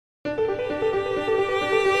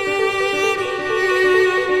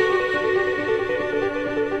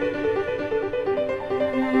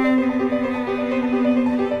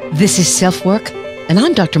This is SelfWork, and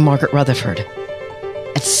I'm Dr. Margaret Rutherford.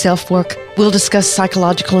 At SelfWork, we'll discuss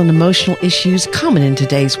psychological and emotional issues common in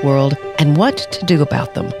today's world and what to do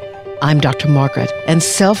about them. I'm Dr. Margaret, and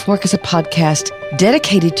SelfWork is a podcast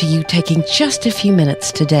dedicated to you taking just a few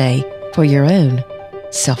minutes today for your own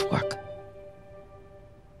self-work.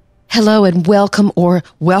 Hello and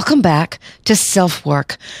welcome back to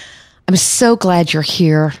SelfWork. I'm so glad you're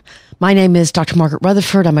here. My name is Dr. Margaret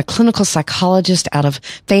Rutherford. I'm a clinical psychologist out of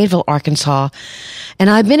Fayetteville, Arkansas, and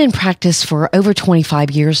I've been in practice for over 25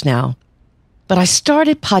 years now. But I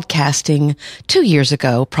started podcasting 2 years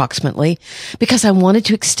ago, approximately, because I wanted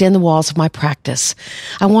to extend the walls of my practice.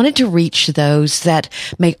 I wanted to reach those that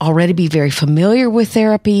may already be very familiar with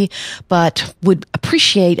therapy, but would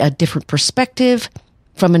appreciate a different perspective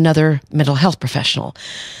from another mental health professional.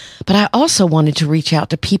 But I also wanted to reach out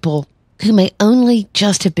to people who may only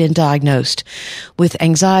just have been diagnosed with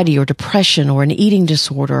anxiety or depression or an eating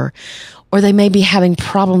disorder, or they may be having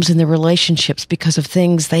problems in their relationships because of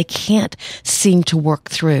things they can't seem to work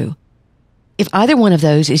through. If either one of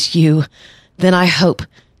those is you, then I hope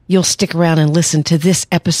you'll stick around and listen to this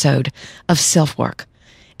episode of SelfWork.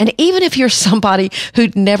 And even if you're somebody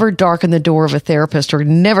who'd never darken the door of a therapist or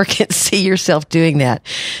never can see yourself doing that,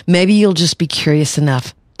 maybe you'll just be curious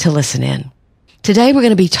enough to listen in. Today, we're going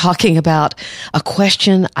to be talking about a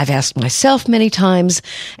question I've asked myself many times,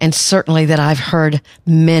 and certainly that I've heard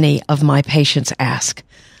many of my patients ask.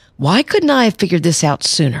 Why couldn't I have figured this out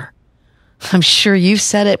sooner? I'm sure you've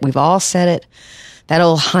said it. We've all said it. That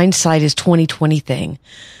old hindsight is 20/20 thing.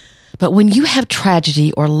 But when you have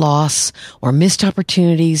tragedy or loss or missed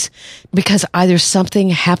opportunities because either something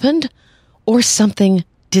happened or something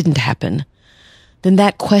didn't happen, then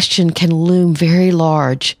that question can loom very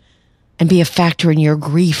large and be a factor in your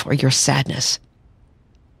grief or your sadness.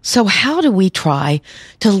 So how do we try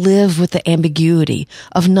to live with the ambiguity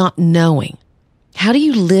of not knowing? How do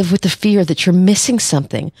you live with the fear that you're missing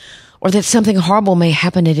something or that something horrible may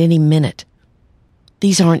happen at any minute?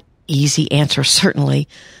 These aren't easy answers, certainly,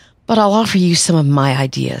 but I'll offer you some of my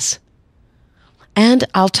ideas. And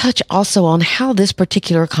I'll touch also on how this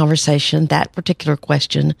particular conversation, that particular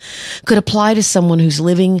question, could apply to someone who's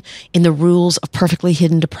living in the rules of perfectly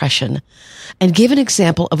hidden depression, and give an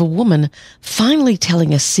example of a woman finally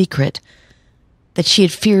telling a secret that she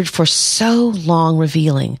had feared for so long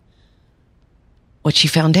revealing. What she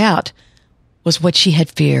found out was what she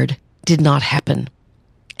had feared did not happen,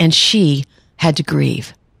 and she had to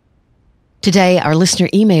grieve. Today, our listener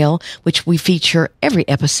email, which we feature every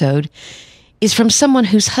episode, is from someone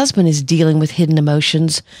whose husband is dealing with hidden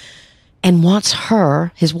emotions and wants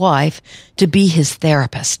her, his wife, to be his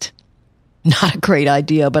therapist. Not a great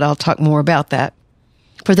idea, but I'll talk more about that.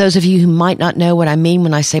 For those of you who might not know what I mean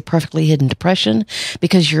when I say perfectly hidden depression,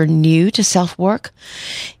 because you're new to self-work,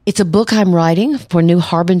 it's a book I'm writing for New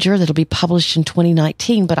Harbinger that'll be published in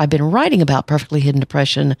 2019, but I've been writing about perfectly hidden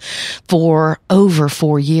depression for over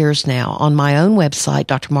 4 years now on my own website,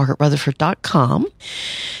 drmargaretrutherford.com.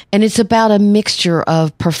 And it's about a mixture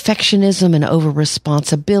of perfectionism and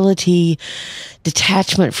over-responsibility,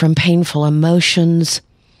 detachment from painful emotions,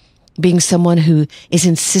 being someone who is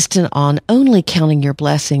insistent on only counting your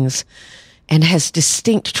blessings and has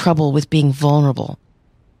distinct trouble with being vulnerable.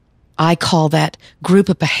 I call that group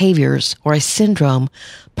of behaviors or a syndrome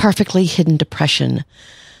perfectly hidden depression.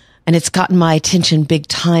 And it's gotten my attention big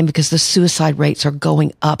time because the suicide rates are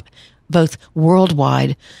going up both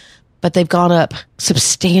worldwide, but they've gone up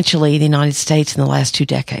substantially in the United States in the last 2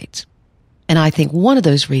 decades. And I think one of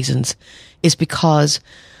those reasons is because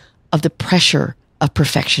of the pressure of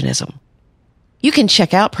perfectionism. You can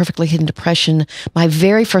check out Perfectly Hidden Depression. My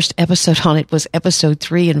very first episode on it was episode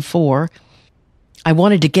 3 and 4. I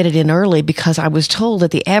wanted to get it in early because I was told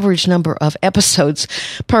that the average number of episodes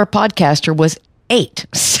per podcaster was 8.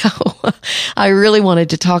 So I really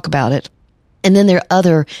wanted to talk about it. And then there are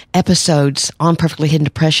other episodes on Perfectly Hidden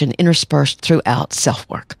Depression interspersed throughout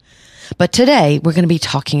SelfWork. But today we're going to be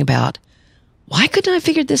talking about why couldn't I have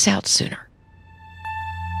figured this out sooner?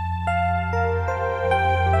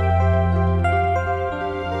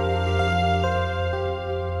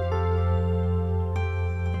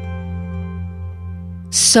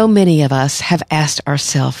 So many of us have asked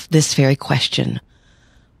ourselves this very question.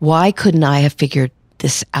 Why couldn't I have figured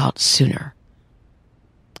this out sooner?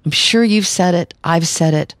 I'm sure you've said it. I've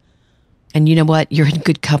said it. And you know what? You're in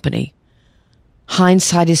good company.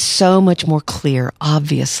 Hindsight is so much more clear,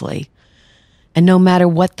 obviously. And no matter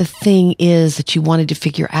what the thing is that you wanted to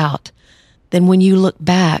figure out, then when you look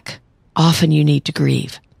back, often you need to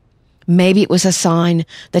grieve. Maybe it was a sign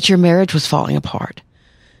that your marriage was falling apart.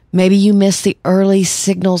 Maybe you missed the early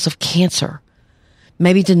signals of cancer.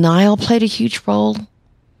 Maybe denial played a huge role.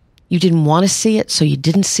 You didn't want to see it, so you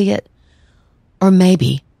didn't see it. Or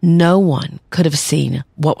maybe no one could have seen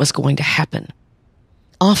what was going to happen.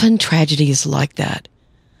 Often tragedy is like that.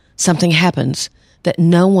 Something happens that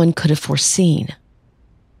no one could have foreseen.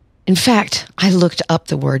 In fact, I looked up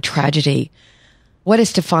the word tragedy. What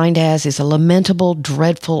it's defined as is a lamentable,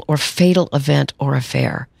 dreadful, or fatal event or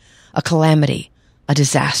affair, a calamity, a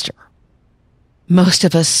disaster. Most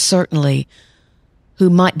of us certainly who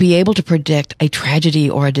might be able to predict a tragedy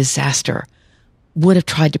or a disaster would have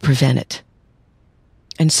tried to prevent it.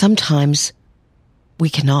 And sometimes we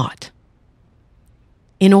cannot.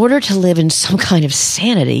 In order to live in some kind of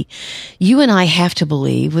sanity, you and I have to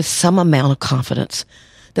believe with some amount of confidence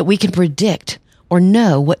that we can predict or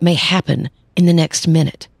know what may happen in the next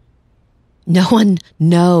minute. No one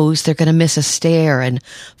knows they're going to miss a stair and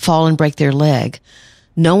fall and break their leg.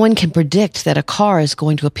 No one can predict that a car is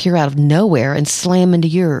going to appear out of nowhere and slam into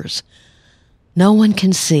yours. No one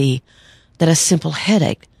can see that a simple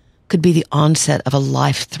headache could be the onset of a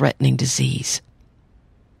life-threatening disease.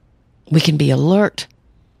 We can be alert.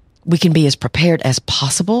 We can be as prepared as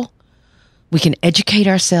possible. We can educate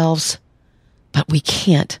ourselves, but we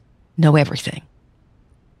can't know everything.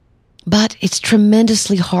 But it's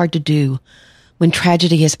tremendously hard to do when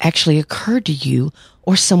tragedy has actually occurred to you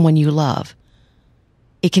or someone you love.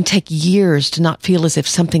 It can take years to not feel as if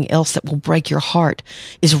something else that will break your heart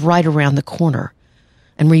is right around the corner.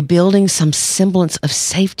 And rebuilding some semblance of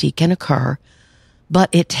safety can occur, but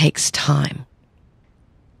it takes time.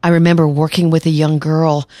 I remember working with a young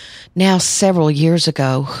girl now several years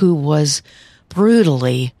ago who was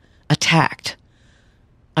brutally attacked.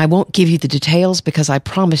 I won't give you the details because I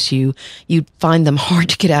promise you, you'd find them hard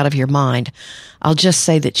to get out of your mind. I'll just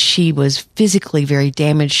say that she was physically very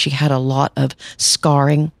damaged. She had a lot of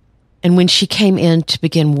scarring. And when she came in to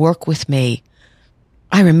begin work with me,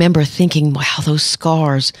 I remember thinking, wow, those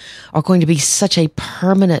scars are going to be such a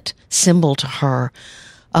permanent symbol to her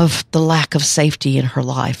of the lack of safety in her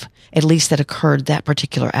life, at least that occurred that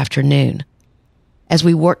particular afternoon. As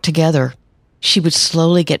we worked together, she would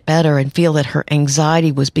slowly get better and feel that her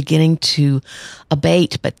anxiety was beginning to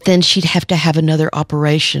abate, but then she'd have to have another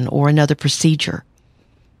operation or another procedure.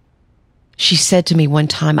 She said to me one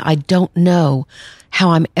time, I don't know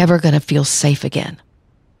how I'm ever going to feel safe again.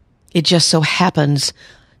 It just so happens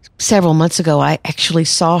several months ago, I actually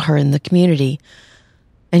saw her in the community,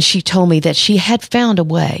 and she told me that she had found a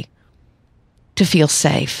way to feel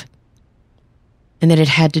safe, and that it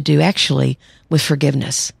had to do actually with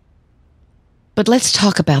forgiveness. But let's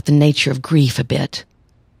talk about the nature of grief a bit.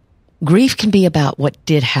 Grief can be about what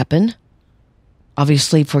did happen.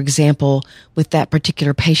 Obviously, for example, with that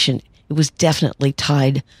particular patient, it was definitely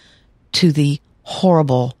tied to the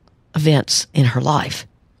horrible events in her life.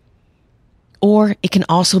 Or it can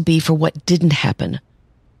also be for what didn't happen.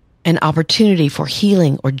 An opportunity for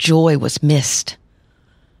healing or joy was missed.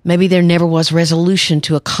 Maybe there never was resolution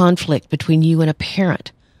to a conflict between you and a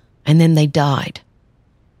parent, and then they died.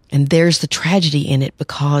 And there's the tragedy in it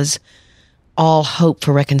because all hope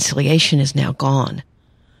for reconciliation is now gone.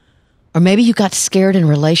 Or maybe you got scared in a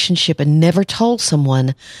relationship and never told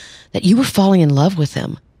someone that you were falling in love with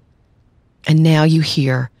them. And now you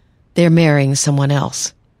hear they're marrying someone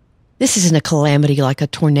else. This isn't a calamity like a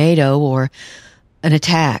tornado or an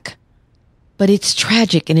attack, but it's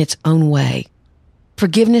tragic in its own way.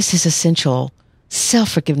 Forgiveness is essential,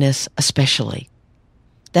 self-forgiveness especially.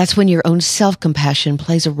 That's when your own self-compassion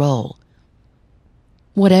plays a role.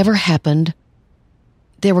 Whatever happened,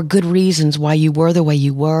 there were good reasons why you were the way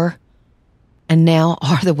you were, and now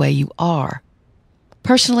are the way you are.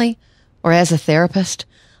 Personally, or as a therapist,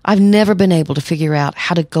 I've never been able to figure out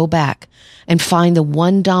how to go back and find the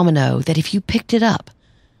one domino that if you picked it up,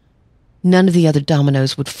 none of the other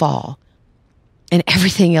dominoes would fall, and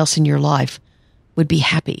everything else in your life would be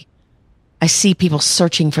happy. I see people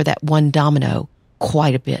searching for that one domino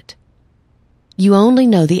quite a bit. You only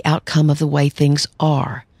know the outcome of the way things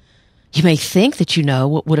are. You may think that you know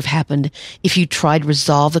what would have happened if you tried to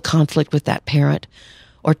resolve the conflict with that parent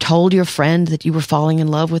or told your friend that you were falling in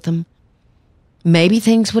love with them. Maybe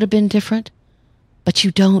things would have been different, but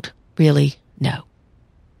you don't really know.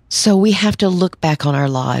 So we have to look back on our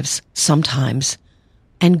lives sometimes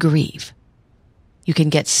and grieve. You can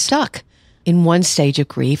get stuck in one stage of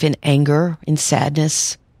grief, in anger, in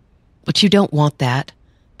sadness, but you don't want that.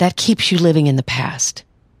 That keeps you living in the past.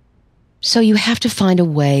 So you have to find a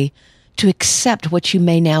way to accept what you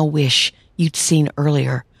may now wish you'd seen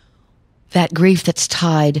earlier. That grief that's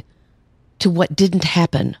tied to what didn't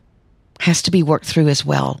happen has to be worked through as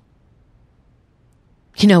well.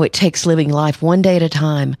 You know, it takes living life one day at a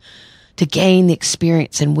time to gain the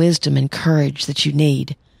experience and wisdom and courage that you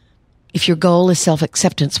need. If your goal is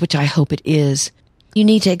self-acceptance, which I hope it is, you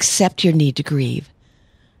need to accept your need to grieve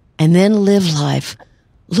and then live life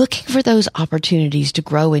looking for those opportunities to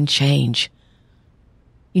grow and change.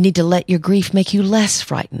 You need to let your grief make you less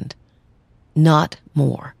frightened, not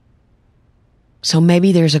more. So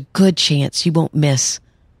maybe there's a good chance you won't miss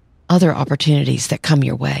other opportunities that come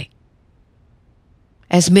your way.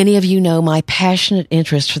 As many of you know, my passionate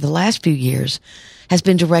interest for the last few years has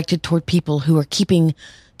been directed toward people who are keeping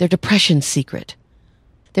their depression secret.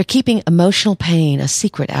 They're keeping emotional pain a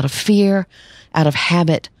secret out of fear, out of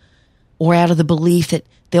habit, or out of the belief that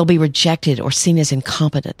they'll be rejected or seen as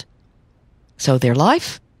incompetent. So their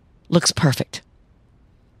life looks perfect.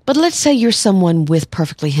 But let's say you're someone with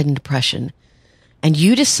perfectly hidden depression and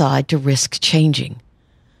you decide to risk changing.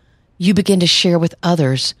 You begin to share with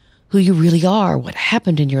others who you really are, what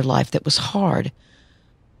happened in your life that was hard.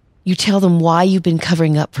 You tell them why you've been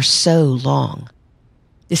covering up for so long.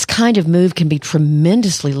 This kind of move can be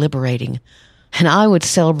tremendously liberating, and I would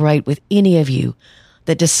celebrate with any of you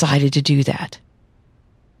that decided to do that.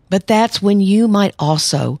 But that's when you might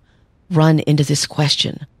also run into this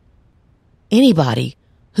question. Anybody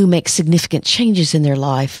who makes significant changes in their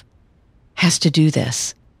life has to do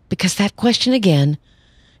this, because that question again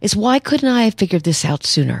is, why couldn't I have figured this out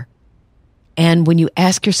sooner? And when you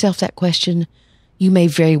ask yourself that question, you may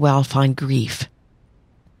very well find grief.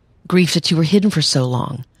 Grief that you were hidden for so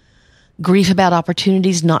long. Grief about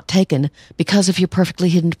opportunities not taken because of your perfectly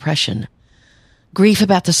hidden depression. Grief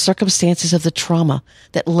about the circumstances of the trauma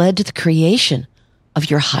that led to the creation of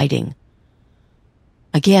your hiding.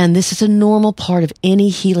 Again, this is a normal part of any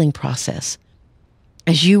healing process.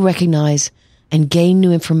 As you recognize and gain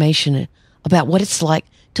new information about what it's like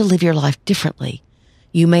to live your life differently,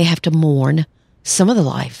 you may have to mourn some of the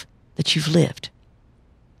life that you've lived.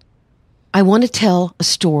 I want to tell a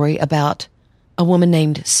story about a woman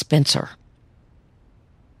named Spencer.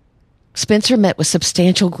 Spencer met with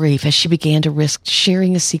substantial grief as she began to risk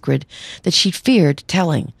sharing a secret that she'd feared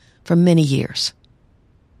telling for many years.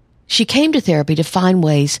 She came to therapy to find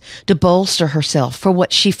ways to bolster herself for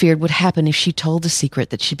what she feared would happen if she told the secret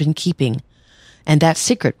that she'd been keeping, and that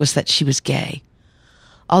secret was that she was gay.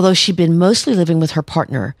 Although she'd been mostly living with her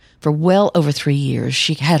partner for well over 3 years,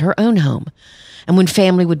 she had her own home, and when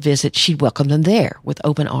family would visit, she'd welcome them there with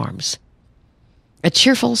open arms. A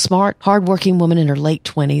cheerful, smart, hard-working woman in her late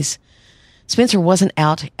 20s, Spencer wasn't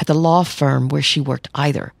out at the law firm where she worked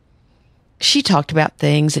either. She talked about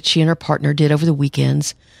things that she and her partner did over the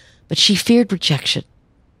weekends, but she feared rejection.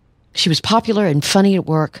 She was popular and funny at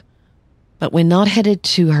work, but when not headed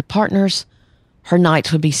to her partner's, her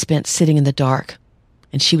nights would be spent sitting in the dark,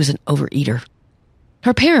 and she was an overeater.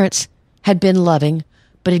 Her parents had been loving,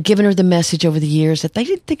 but had given her the message over the years that they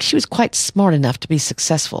didn't think she was quite smart enough to be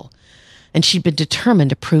successful, and she'd been determined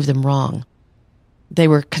to prove them wrong. They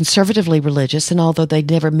were conservatively religious, and although they'd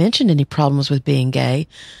never mentioned any problems with being gay,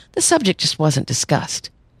 the subject just wasn't discussed.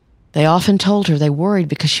 They often told her they worried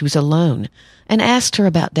because she was alone and asked her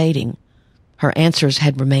about dating. Her answers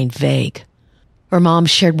had remained vague. Her mom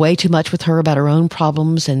shared way too much with her about her own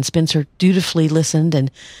problems, and Spencer dutifully listened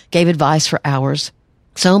and gave advice for hours.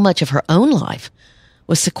 So much of her own life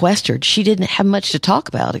was sequestered, she didn't have much to talk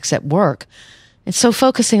about except work, and so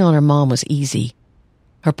focusing on her mom was easy.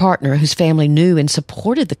 Her partner, whose family knew and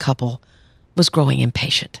supported the couple, was growing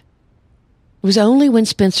impatient. It was only when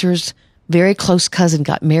Spencer's very close cousin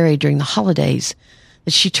got married during the holidays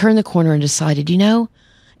that she turned the corner and decided,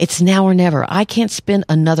 it's now or never. I can't spend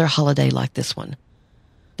another holiday like this one.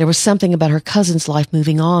 There was something about her cousin's life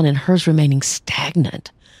moving on and hers remaining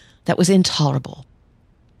stagnant that was intolerable.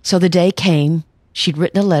 So the day came, she'd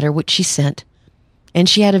written a letter which she sent, and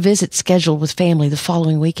she had a visit scheduled with family the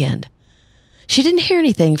following weekend. She didn't hear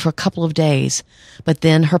anything for a couple of days, but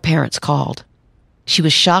then her parents called. She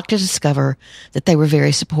was shocked to discover that they were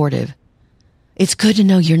very supportive. It's good to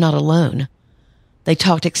know you're not alone. They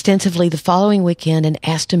talked extensively the following weekend and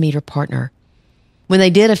asked to meet her partner. When they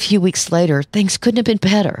did a few weeks later, things couldn't have been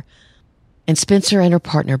better, and Spencer and her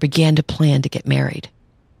partner began to plan to get married.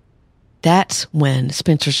 That's when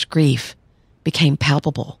Spencer's grief became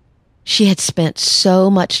palpable. She had spent so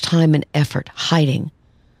much time and effort hiding.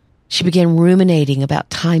 She began ruminating about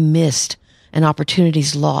time missed and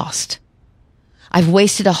opportunities lost. I've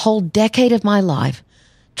wasted a whole decade of my life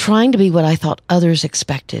trying to be what I thought others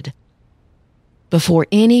expected. Before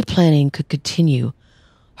any planning could continue,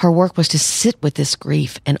 her work was to sit with this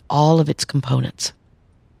grief and all of its components.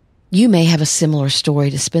 You may have a similar story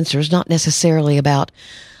to Spencer's, not necessarily about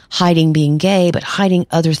hiding being gay, but hiding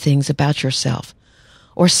other things about yourself,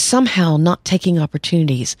 or somehow not taking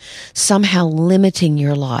opportunities, somehow limiting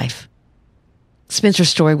your life. Spencer's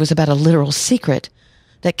story was about a literal secret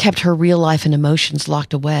that kept her real life and emotions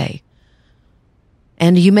locked away.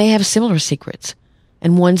 And you may have similar secrets,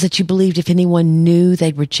 and ones that you believed if anyone knew,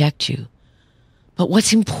 they'd reject you. But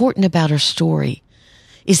what's important about her story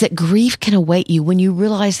is that grief can await you when you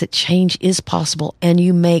realize that change is possible and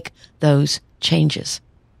you make those changes.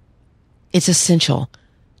 It's essential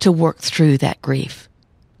to work through that grief.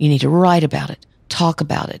 You need to write about it, talk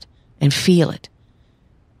about it, and feel it.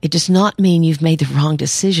 It does not mean you've made the wrong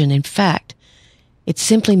decision. In fact, it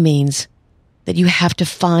simply means that you have to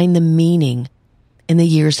find the meaning in the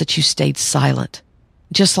years that you stayed silent.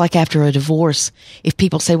 Just like after a divorce, if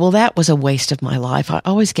people say, well, that was a waste of my life, I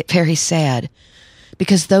always get very sad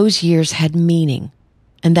because those years had meaning,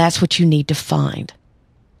 and that's what you need to find.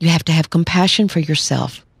 You have to have compassion for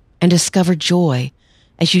yourself and discover joy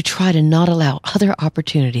as you try to not allow other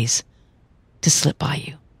opportunities to slip by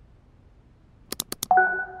you.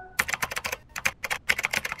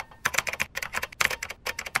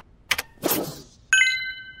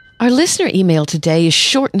 Our listener email today is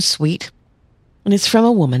short and sweet, and it's from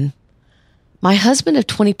a woman. My husband of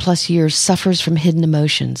 20 plus years suffers from hidden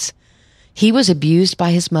emotions. He was abused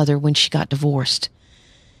by his mother when she got divorced.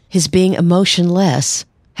 His being emotionless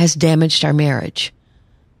has damaged our marriage.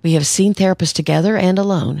 We have seen therapists together and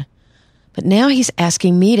alone, but now he's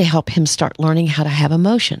asking me to help him start learning how to have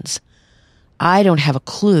emotions. I don't have a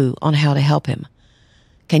clue on how to help him.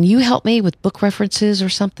 Can you help me with book references or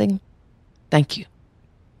something? Thank you.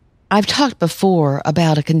 I've talked before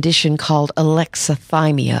about a condition called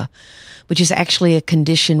alexithymia, which is actually a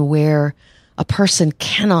condition where a person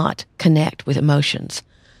cannot connect with emotions.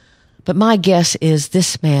 But my guess is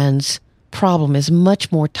this man's problem is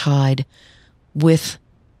much more tied with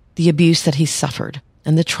the abuse that he suffered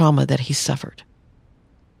and the trauma that he suffered.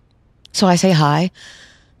 So I say hi.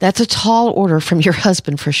 That's a tall order from your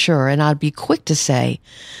husband for sure, and I'd be quick to say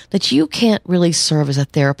that you can't really serve as a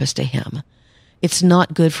therapist to him. It's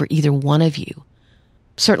not good for either one of you.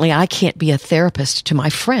 Certainly, I can't be a therapist to my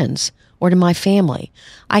friends or to my family.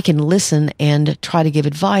 I can listen and try to give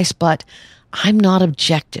advice, but I'm not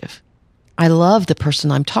objective. I love the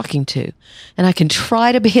person I'm talking to, and I can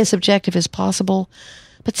try to be as objective as possible,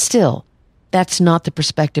 but still, that's not the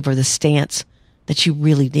perspective or the stance that you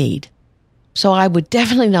really need. So I would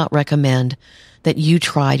definitely not recommend that you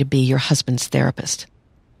try to be your husband's therapist.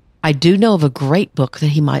 I do know of a great book that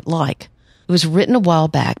he might like. It was written a while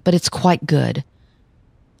back, but it's quite good.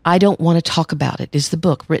 I Don't Want to Talk About It is the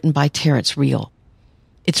book written by Terrence Real.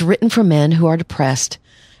 It's written for men who are depressed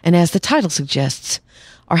and, as the title suggests,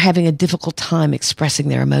 are having a difficult time expressing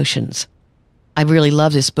their emotions. I really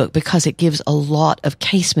love this book because it gives a lot of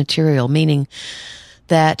case material, meaning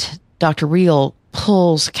that Dr. Real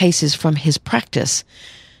pulls cases from his practice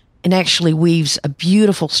and actually weaves a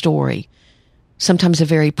beautiful story, sometimes a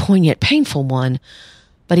very poignant, painful one,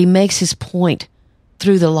 but he makes his point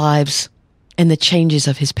through the lives and the changes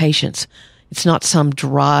of his patients. It's not some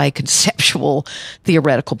dry, conceptual,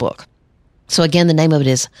 theoretical book. So again, the name of it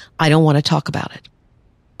is I Don't Want to Talk About It.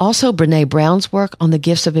 Also, Brené Brown's work on the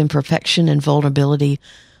gifts of imperfection and vulnerability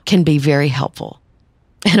can be very helpful.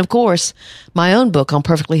 And of course, my own book on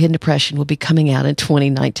perfectly hidden depression will be coming out in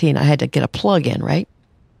 2019. I had to get a plug in, right?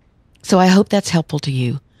 So I hope that's helpful to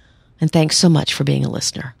you. And thanks so much for being a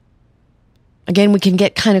listener. Again, we can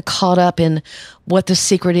get kind of caught up in what the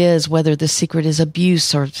secret is, whether the secret is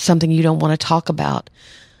abuse or something you don't want to talk about,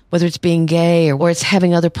 whether it's being gay or it's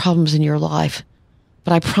having other problems in your life.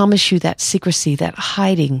 But I promise you that secrecy, that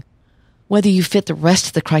hiding, whether you fit the rest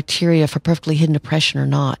of the criteria for perfectly hidden depression or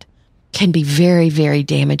not, can be very, very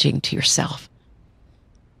damaging to yourself.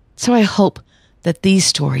 So I hope that these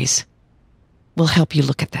stories will help you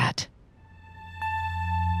look at that.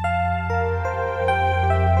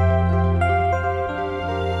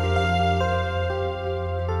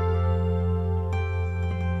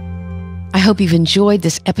 I hope you've enjoyed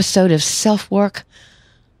this episode of SelfWork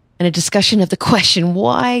and a discussion of the question,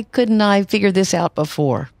 why couldn't I figure this out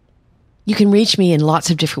before? You can reach me in lots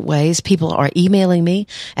of different ways. People are emailing me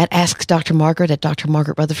at askdrmargaret at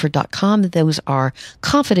drmargaretrutherford.com. Those are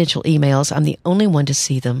confidential emails. I'm the only one to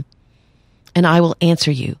see them, and I will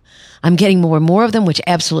answer you. I'm getting more and more of them, which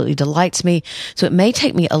absolutely delights me, so it may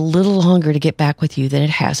take me a little longer to get back with you than it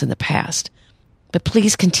has in the past. But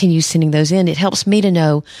please continue sending those in. It helps me to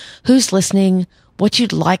know who's listening, what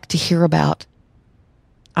you'd like to hear about.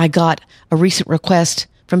 I got a recent request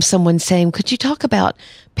from someone saying, could you talk about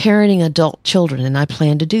parenting adult children? And I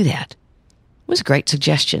plan to do that. It was a great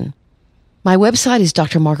suggestion. My website is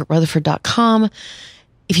drmargaretrutherford.com.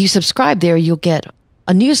 If you subscribe there, you'll get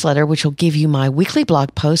a newsletter which will give you my weekly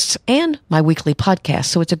blog posts and my weekly podcast.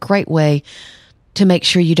 So it's a great way to make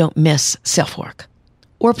sure you don't miss SelfWork.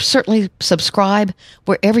 Or certainly subscribe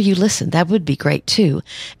wherever you listen. That would be great too.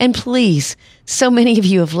 And please, so many of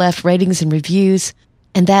you have left ratings and reviews,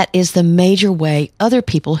 and that is the major way other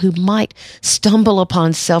people who might stumble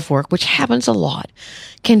upon SelfWork, which happens a lot,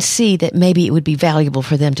 can see that maybe it would be valuable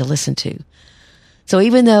for them to listen to. So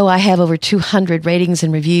even though I have over 200 ratings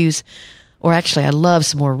and reviews, or actually I love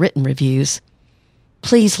some more written reviews,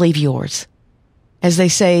 please leave yours. As they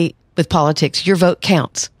say with politics, your vote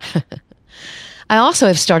counts. I also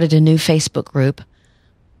have started a new Facebook group.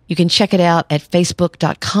 You can check it out at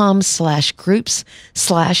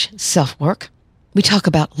facebook.com/groups/selfwork. We talk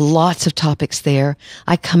about lots of topics there.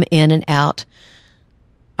 I come in and out.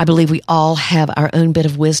 I believe we all have our own bit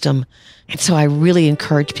of wisdom. And so I really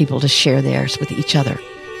encourage people to share theirs with each other.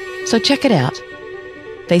 So check it out.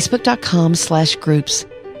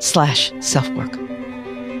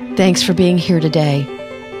 facebook.com/groups/selfwork. Thanks for being here today.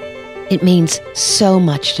 It means so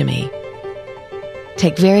much to me.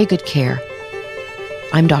 Take very good care.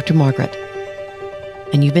 I'm Dr. Margaret,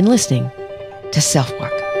 and you've been listening to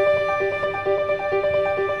SelfWork.